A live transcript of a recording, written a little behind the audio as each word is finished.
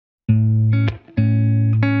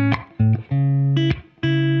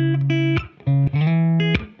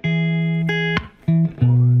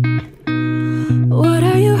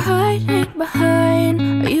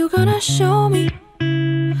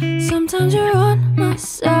on my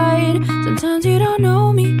side. Sometimes you don't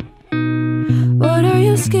know me. What are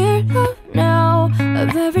you scared of now?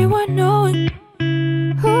 Of everyone knowing?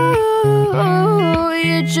 Ooh,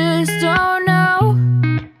 you just don't know.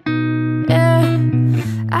 Yeah,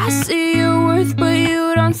 I see your worth, but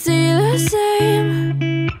you don't see the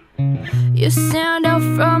same. You stand out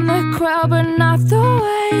from the crowd, but not the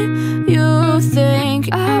way you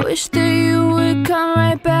think. I wish that you would come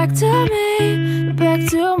right back to me. Back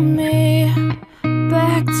to me.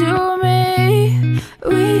 Back to me.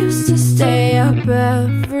 We used to stay up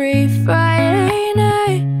every Friday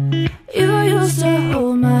night. You used to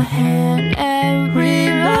hold my hand and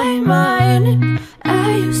read my mind.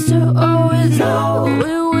 I used to always know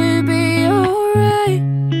it would be alright.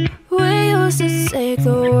 We used to take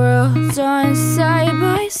the world on side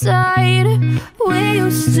by side. We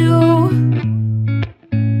used to.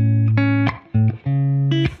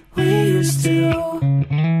 We used to.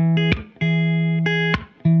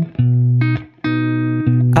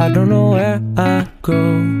 I don't know where I go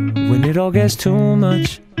when it all gets too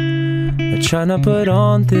much. I try not put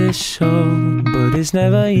on this show, but it's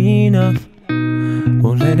never enough.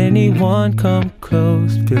 Won't let anyone come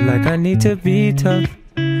close. Feel like I need to be tough.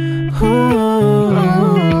 Ooh,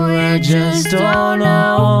 I just don't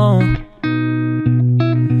know.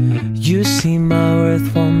 You see my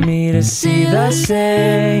worth, want me to see the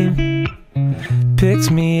same. Picked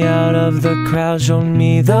me out of the crowd, showed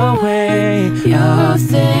me the way. You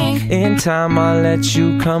think in time I'll let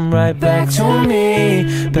you come right back to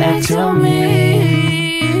me. Back to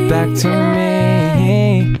me. Back to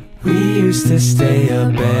me. We used to stay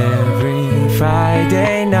up every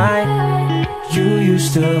Friday night. You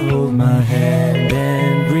used to hold my hand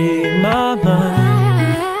and read my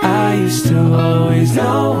mind. I used to always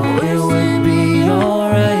know it would be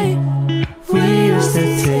alright. We used to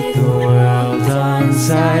take the world on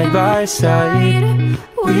side by side.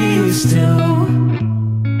 We used to.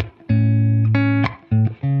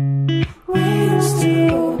 We used to.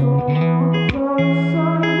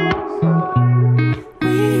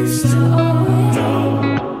 We used to.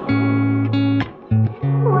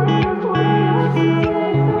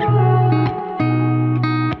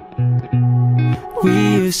 We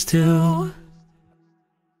used to.